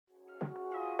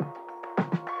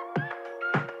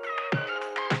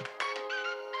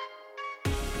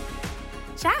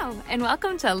Ciao, and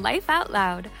welcome to Life Out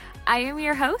Loud. I am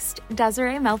your host,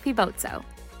 Desiree Melfi-Bozzo.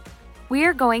 We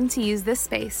are going to use this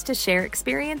space to share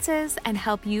experiences and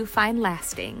help you find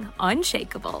lasting,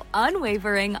 unshakable,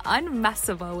 unwavering,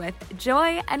 unmessable with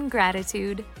joy and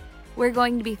gratitude. We're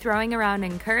going to be throwing around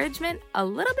encouragement a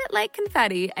little bit like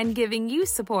confetti and giving you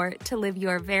support to live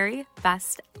your very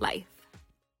best life.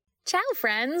 Ciao,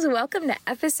 friends. Welcome to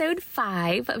episode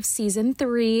 5 of season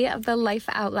 3 of the Life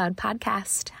Out Loud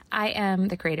podcast. I am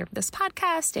the creator of this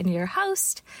podcast and your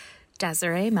host,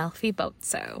 Desiree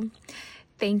Melfi-Bozzo.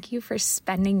 Thank you for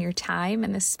spending your time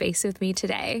in this space with me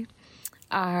today.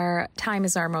 Our time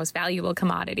is our most valuable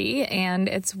commodity, and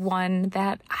it's one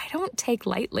that I don't take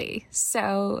lightly.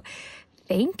 So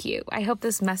thank you. I hope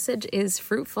this message is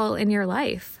fruitful in your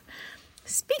life.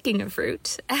 Speaking of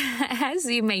fruit, as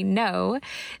you may know,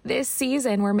 this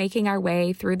season we're making our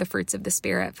way through the fruits of the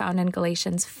Spirit found in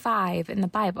Galatians 5 in the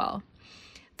Bible.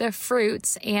 The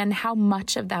fruits and how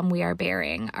much of them we are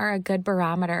bearing are a good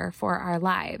barometer for our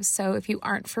lives. So if you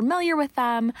aren't familiar with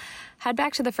them, head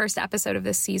back to the first episode of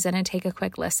this season and take a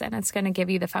quick listen. It's going to give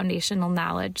you the foundational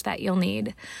knowledge that you'll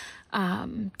need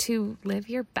to live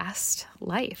your best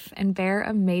life and bear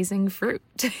amazing fruit.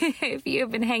 If you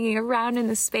have been hanging around in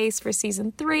the space for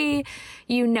season 3,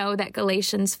 you know that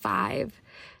Galatians 5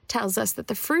 tells us that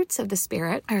the fruits of the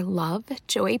Spirit are love,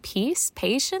 joy, peace,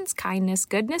 patience, kindness,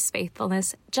 goodness,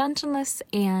 faithfulness, gentleness,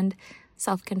 and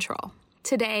self-control.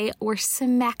 Today, we're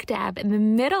smack dab in the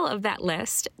middle of that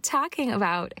list, talking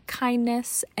about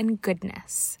kindness and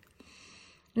goodness.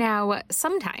 Now,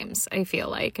 sometimes I feel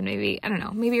like, and maybe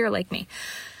you're like me,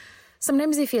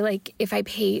 sometimes I feel like if I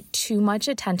pay too much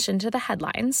attention to the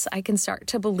headlines, I can start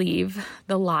to believe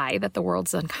the lie that the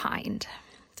world's unkind.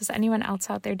 Does anyone else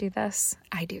out there do this?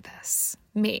 I do this.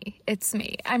 It's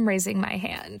me. I'm raising my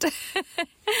hand.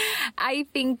 I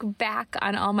think back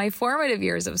on all my formative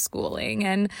years of schooling,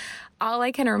 and all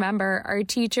I can remember are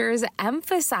teachers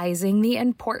emphasizing the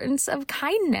importance of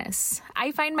kindness.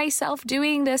 I find myself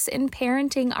doing this in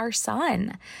parenting our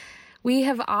son. We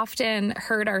have often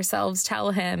heard ourselves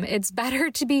tell him it's better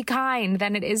to be kind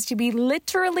than it is to be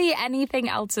literally anything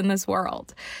else in this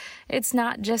world. It's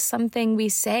not just something we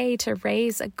say to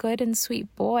raise a good and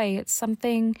sweet boy. It's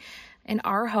something in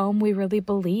our home we really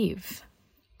believe.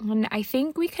 And I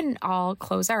think we can all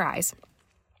close our eyes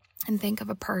and think of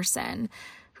a person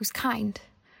who's kind,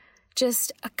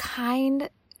 just a kind,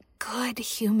 good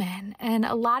human. And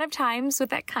a lot of times with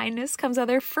that kindness comes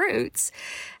other fruits.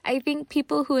 I think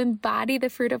people who embody the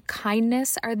fruit of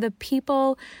kindness are the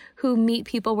people who meet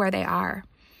people where they are.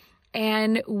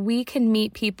 And we can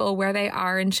meet people where they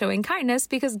are in showing kindness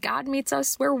because God meets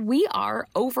us where we are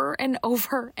over and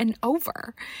over and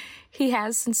over. He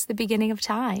has since the beginning of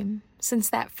time, since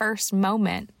that first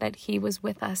moment that he was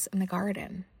with us in the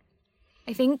garden.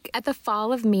 I think at the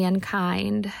fall of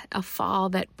mankind, a fall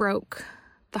that broke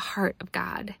the heart of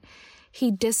God,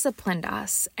 he disciplined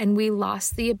us and we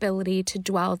lost the ability to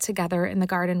dwell together in the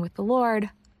garden with the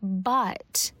Lord.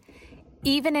 But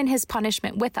even in his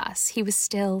punishment with us, he was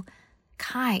still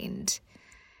kind.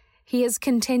 He has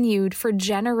continued for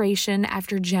generation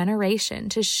after generation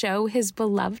to show his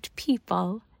beloved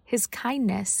people his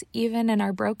kindness, even in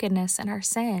our brokenness and our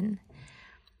sin.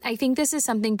 I think this is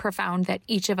something profound that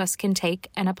each of us can take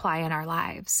and apply in our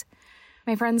lives.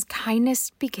 My friends,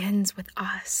 kindness begins with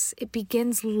us. It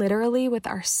begins literally with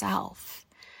ourselves,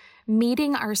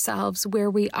 meeting ourselves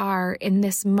where we are in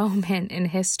this moment in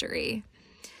history.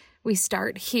 We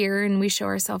start here and we show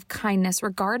ourselves kindness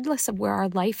regardless of where our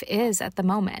life is at the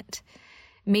moment.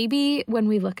 Maybe when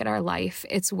we look at our life,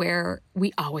 it's where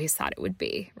we always thought it would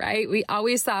be, right? We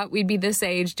always thought we'd be this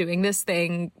age doing this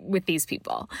thing with these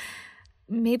people.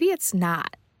 Maybe it's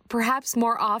not. Perhaps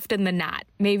more often than not,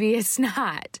 maybe it's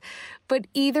not. But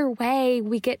either way,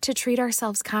 we get to treat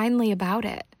ourselves kindly about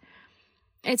it.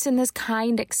 It's in this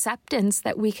kind acceptance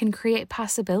that we can create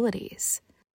possibilities.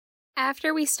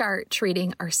 After we start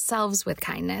treating ourselves with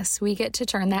kindness, we get to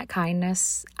turn that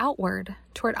kindness outward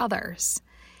toward others.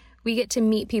 We get to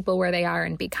meet people where they are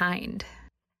and be kind.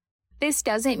 This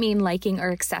doesn't mean liking or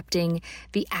accepting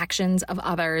the actions of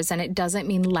others, and it doesn't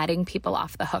mean letting people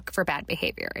off the hook for bad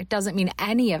behavior. It doesn't mean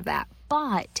any of that,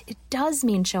 but it does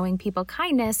mean showing people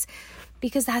kindness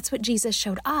because that's what Jesus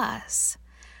showed us.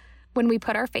 When we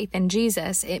put our faith in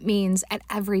Jesus, it means at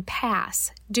every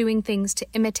pass doing things to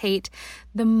imitate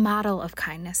the model of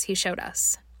kindness he showed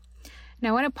us. Now,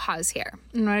 I want to pause here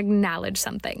and I want to acknowledge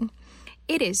something.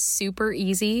 It is super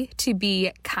easy to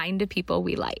be kind to people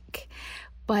we like,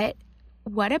 but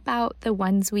what about the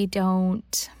ones we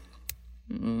don't,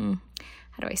 how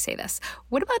how do I say this?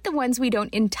 What about the ones we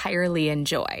don't entirely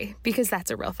enjoy? Because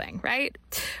that's a real thing, right?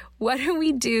 What do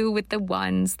we do with the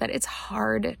ones that it's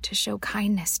hard to show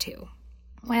kindness to?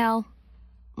 Well,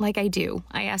 like I do.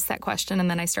 I asked that question and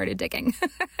then I started digging.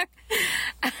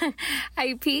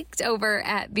 I peeked over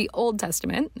at the Old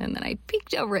Testament and then I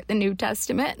peeked over at the New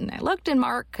Testament and I looked in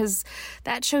Mark because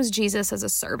that shows Jesus as a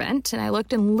servant, and I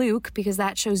looked in Luke because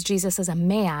that shows Jesus as a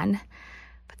man,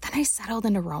 but then I settled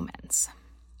into Romans.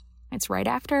 It's right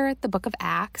after the book of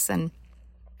Acts and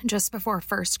just before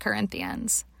 1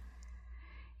 Corinthians.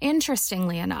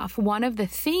 Interestingly enough, one of the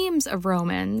themes of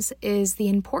Romans is the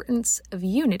importance of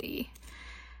unity.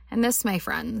 And this, my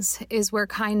friends, is where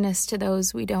kindness to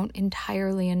those we don't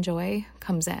entirely enjoy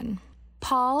comes in.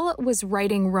 Paul was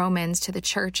writing Romans to the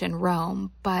church in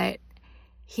Rome, but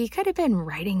he could have been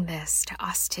writing this to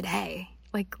us today,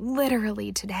 like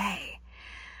literally today.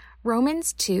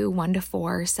 Romans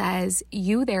 2:1-4 says,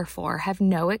 "You therefore have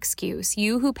no excuse,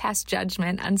 you who pass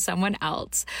judgment on someone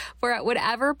else. For at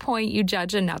whatever point you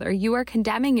judge another, you are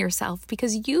condemning yourself,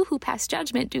 because you who pass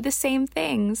judgment do the same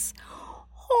things."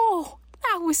 Oh,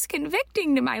 that was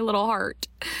convicting to my little heart.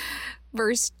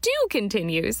 Verse 2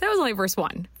 continues. That was only verse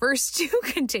 1. Verse 2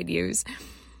 continues.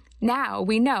 "Now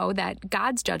we know that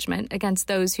God's judgment against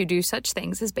those who do such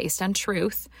things is based on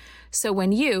truth. So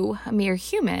when you, a mere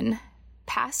human,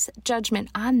 pass judgment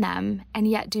on them and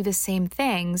yet do the same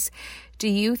things, do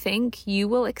you think you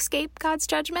will escape God's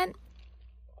judgment?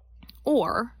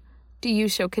 Or do you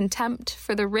show contempt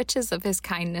for the riches of his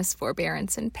kindness,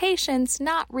 forbearance, and patience,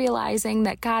 not realizing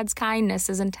that God's kindness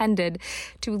is intended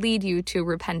to lead you to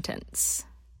repentance?"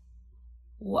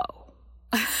 Whoa.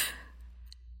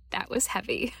 That was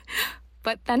heavy.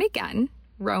 But then again,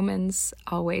 Romans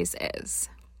always is.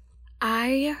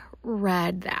 I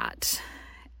read that,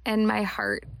 and my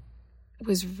heart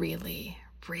was really,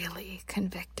 really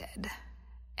convicted.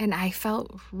 And I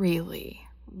felt really,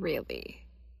 really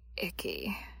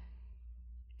icky.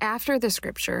 After the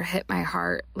scripture hit my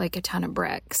heart like a ton of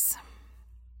bricks,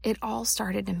 it all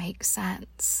started to make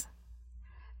sense.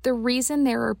 The reason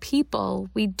there are people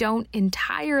we don't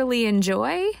entirely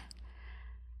enjoy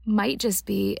might just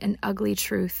be an ugly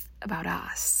truth about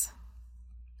us.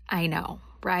 I know,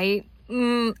 right?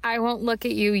 I won't look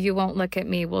at you, you won't look at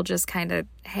me. We'll just kind of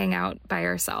hang out by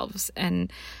ourselves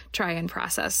and try and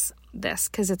process this,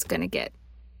 because it's gonna get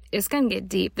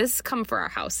deep. This has come for our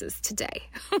houses today.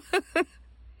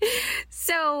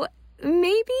 So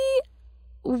maybe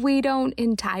we don't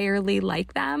entirely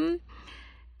like them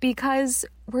because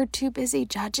we're too busy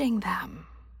judging them.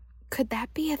 Could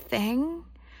that be a thing?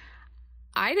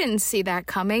 I didn't see that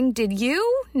coming. Did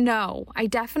you? No, I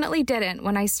definitely didn't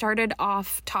when I started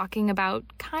off talking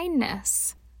about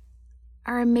kindness.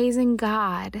 Our amazing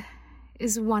God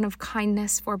is one of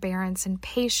kindness, forbearance, and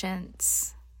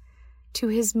patience to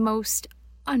his most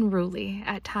unruly,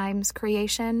 at times,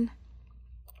 creation.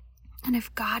 And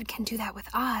if God can do that with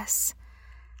us,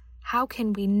 how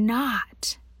can we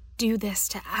not do this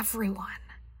to everyone?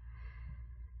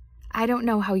 I don't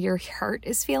know how your heart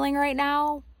is feeling right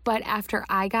now, but after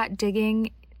I got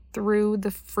digging through the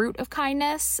fruit of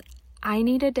kindness, I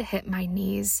needed to hit my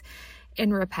knees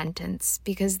in repentance,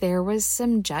 because there was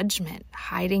some judgment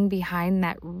hiding behind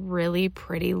that really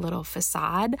pretty little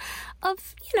facade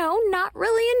of, not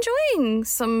really enjoying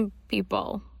some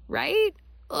people, right?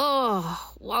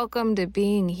 Oh, welcome to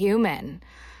being human.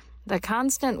 The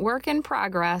constant work in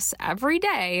progress every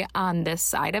day on this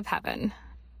side of heaven.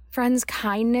 Friends,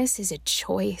 kindness is a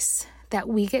choice that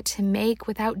we get to make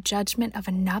without judgment of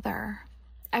another.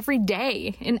 Every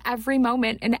day, in every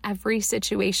moment, in every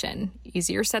situation.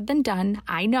 Easier said than done,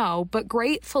 I know, but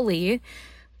gratefully,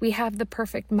 we have the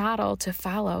perfect model to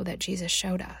follow that Jesus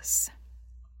showed us.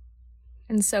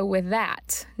 And so with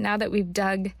that, now that we've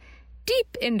dug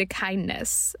deep into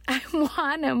kindness, I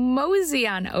want to mosey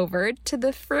on over to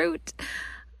the fruit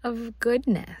of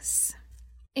goodness.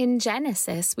 In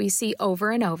Genesis, we see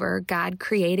over and over God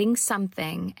creating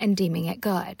something and deeming it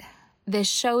good. This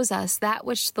shows us that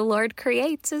which the Lord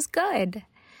creates is good.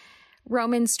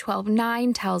 Romans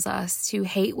 12:9 tells us to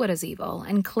hate what is evil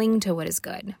and cling to what is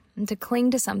good. And to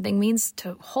cling to something means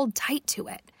to hold tight to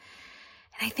it.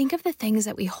 And I think of the things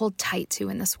that we hold tight to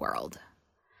in this world.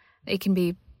 They can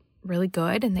be really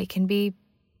good and they can be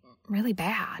really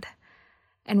bad.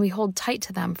 And we hold tight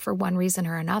to them for one reason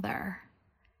or another.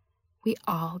 We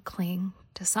all cling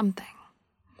to something.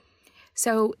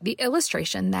 So the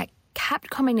illustration that kept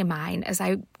coming to mind as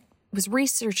I was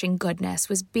researching goodness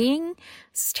was this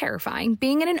is terrifying,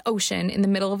 being in an ocean in the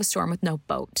middle of a storm with no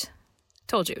boat.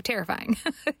 Told you, terrifying.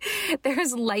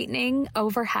 There's lightning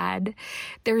overhead.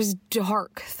 There's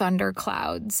dark thunder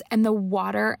clouds, and the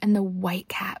water and the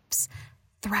whitecaps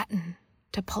threaten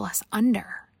to pull us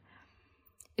under.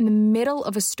 In the middle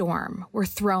of a storm, we're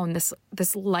thrown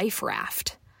this life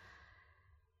raft.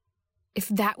 If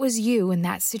that was you in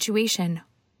that situation,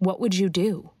 what would you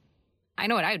do? I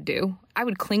know what I would do. I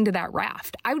would cling to that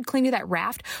raft. I would cling to that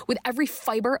raft with every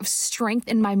fiber of strength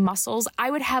in my muscles. I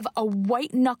would have a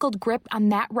white-knuckled grip on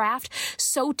that raft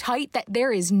so tight that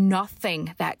there is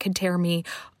nothing that could tear me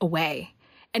away.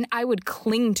 And I would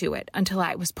cling to it until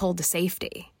I was pulled to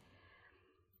safety.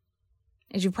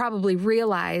 As you probably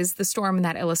realize, the storm in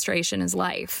that illustration is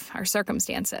life, our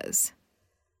circumstances.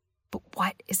 But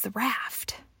what is the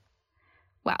raft?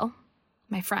 Well,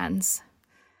 my friends,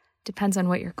 depends on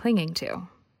what you're clinging to.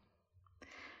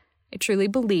 I truly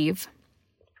believe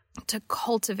to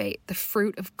cultivate the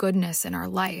fruit of goodness in our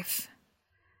life,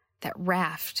 that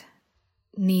raft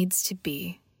needs to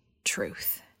be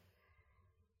truth.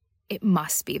 It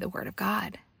must be the Word of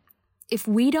God. If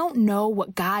we don't know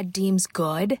what God deems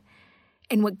good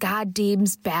and what God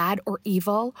deems bad or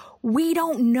evil, we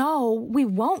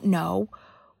won't know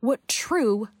what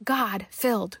true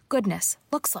God-filled goodness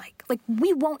looks like. Like,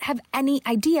 we won't have any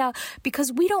idea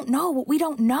because we don't know what we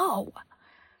don't know.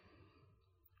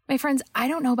 My friends, I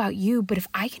don't know about you, but if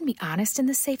I can be honest in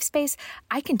this safe space,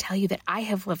 I can tell you that I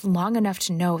have lived long enough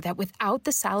to know that without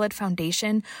the solid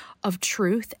foundation of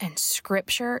truth and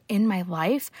scripture in my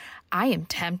life, I am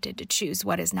tempted to choose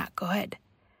what is not good.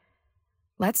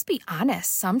 Let's be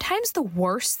honest, sometimes the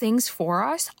worst things for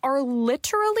us are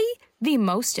literally the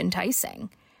most enticing.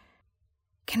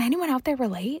 Can anyone out there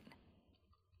relate?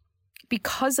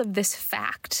 Because of this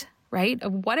fact, right,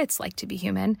 of what it's like to be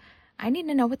human, I need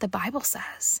to know what the Bible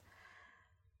says.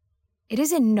 It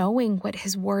is in knowing what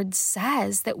His Word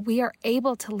says that we are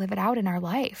able to live it out in our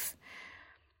life.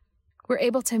 We're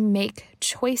able to make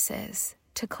choices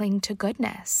to cling to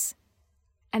goodness.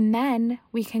 And then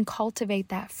we can cultivate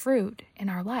that fruit in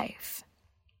our life.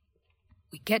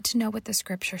 We get to know what the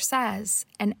Scripture says,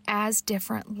 and as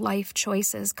different life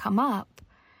choices come up,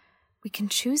 we can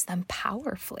choose them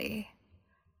powerfully.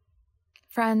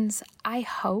 Friends, I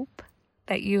hope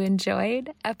that you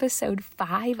enjoyed episode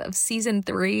 5 of season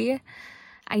 3.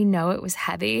 I know it was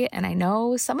heavy, and I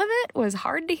know some of it was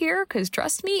hard to hear because,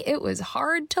 trust me, it was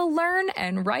hard to learn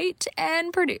and write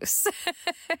and produce.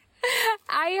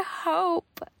 I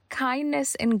hope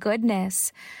kindness and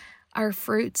goodness are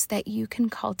fruits that you can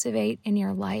cultivate in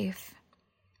your life.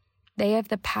 They have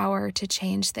the power to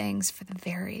change things for the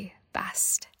very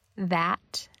best.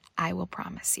 That I will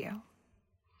promise you.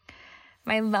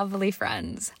 My lovely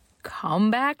friends,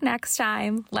 come back next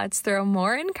time. Let's throw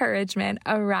more encouragement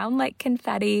around like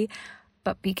confetti,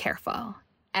 but be careful.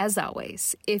 As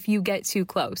always, if you get too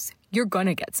close, you're going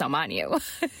to get some on you.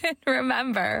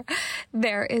 Remember,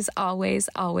 there is always,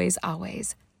 always,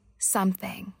 always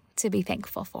something to be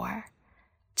thankful for.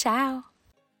 Ciao.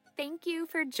 Thank you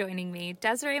for joining me,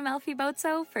 Desiree Melfi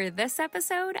Bozzo, for this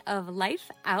episode of Life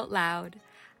Out Loud.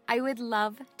 I would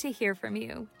love to hear from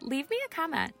you. Leave me a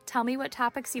comment. Tell me what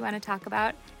topics you want to talk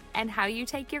about and how you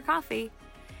take your coffee.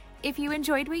 If you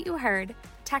enjoyed what you heard,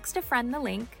 text a friend the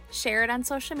link, share it on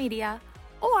social media,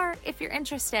 or if you're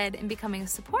interested in becoming a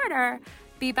supporter,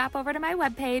 bebop over to my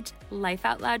webpage,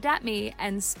 lifeoutloud.me,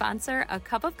 and sponsor a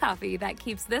cup of coffee that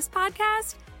keeps this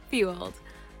podcast fueled.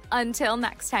 Until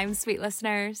next time, sweet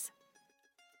listeners.